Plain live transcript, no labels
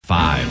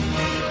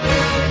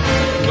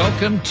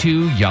Welcome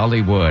to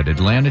Yollywood,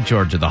 Atlanta,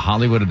 Georgia, the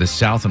Hollywood of the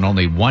South, and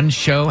only one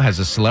show has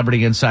a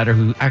celebrity insider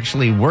who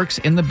actually works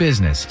in the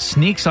business,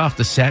 sneaks off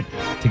the set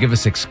to give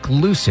us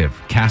exclusive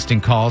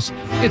casting calls.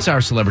 It's our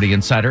celebrity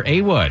insider,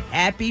 A. Wood.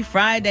 Happy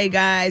Friday,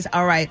 guys.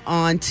 All right,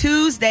 on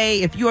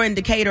Tuesday, if you're in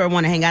Decatur or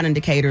want to hang out in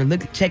Decatur,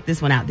 check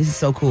this one out. This is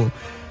so cool.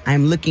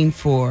 I'm looking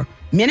for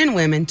men and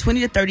women,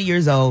 20 to 30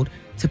 years old,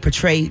 to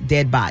portray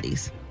dead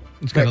bodies.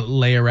 It's going to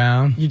lay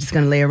around. You're just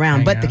going to lay around.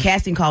 Hang But out. the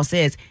casting call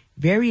says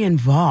very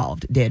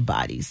involved dead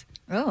bodies.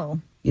 Oh.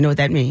 You know what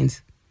that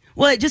means?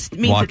 Well, it just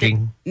means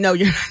Walking. that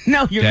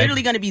you're Dead.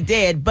 literally going to be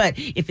dead. But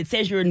if it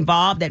says you're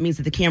involved, that means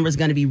that the camera's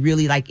going to be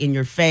really like in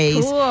your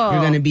face. Cool.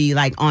 You're going to be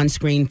like on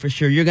screen for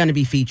sure. You're going to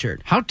be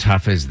featured. How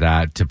tough is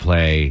that to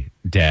play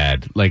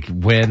dead? Like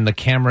when the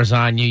camera's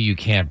on you, you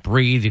can't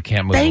breathe, you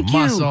can't move Thank a you.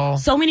 muscle.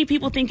 So many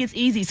people think it's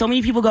easy. So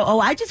many people go, oh,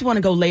 I just want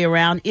to go lay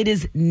around. It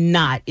is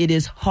not. It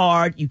is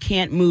hard. You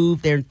can't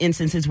move. There are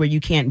instances where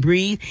you can't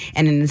breathe.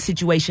 And in a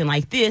situation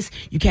like this,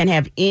 you can't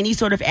have any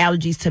sort of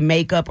allergies to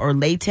makeup or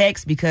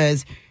latex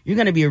because you're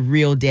going to be a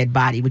real dead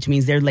body, which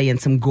means they're laying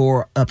some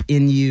gore up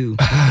in you.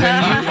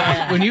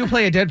 When you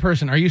play a dead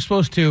person, are you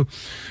supposed to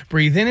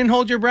breathe in and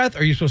hold your breath, or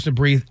are you supposed to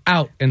breathe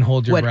out and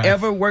hold your breath?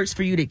 Whatever works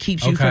for you that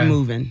keeps you Okay. from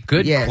moving.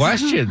 Good Yes.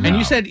 question. And though.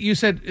 you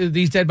said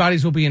these dead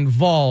bodies will be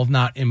involved,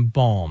 not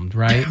embalmed,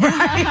 right?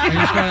 I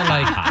just want to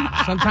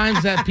like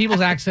sometimes that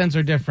people's accents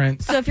are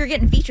different. So if you're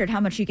getting featured, how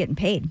much are you getting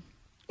paid?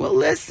 Well,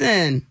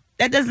 listen,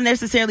 that doesn't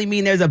necessarily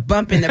mean there's a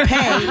bump in the pay.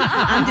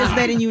 I'm just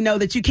letting you know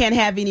that you can't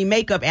have any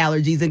makeup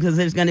allergies because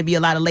there's going to be a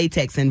lot of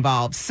latex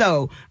involved.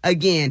 So,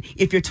 again,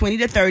 if you're 20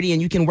 to 30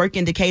 and you can work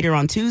in Decatur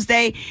on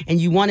Tuesday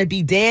and you want to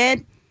be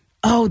dead,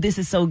 oh, this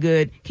is so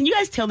good. Can you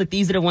guys tell that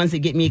these are the ones that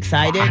get me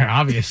excited?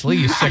 Obviously,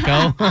 you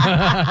sicko.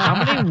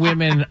 How many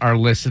women are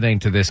listening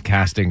to this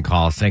casting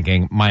call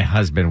thinking, my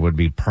husband would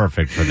be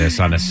perfect for this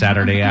on a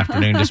Saturday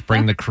afternoon? Just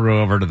bring the crew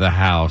over to the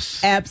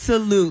house.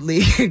 Absolutely.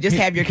 Just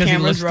have your Because he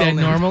cameras looks dead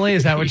rolling. normally?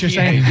 Is that what you're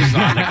Yeah, saying? he's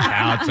on the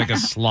couch like a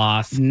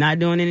sloth. Not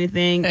doing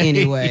anything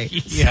anyway.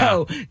 Yeah.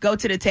 So go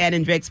to the Tad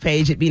and Drex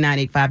page at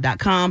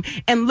B985.com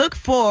and look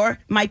for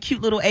my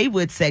cute little A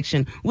Wood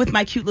section with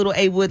my cute little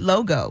A Wood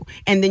logo.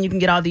 And then you can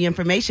get all the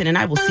information, and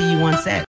I will see you on set.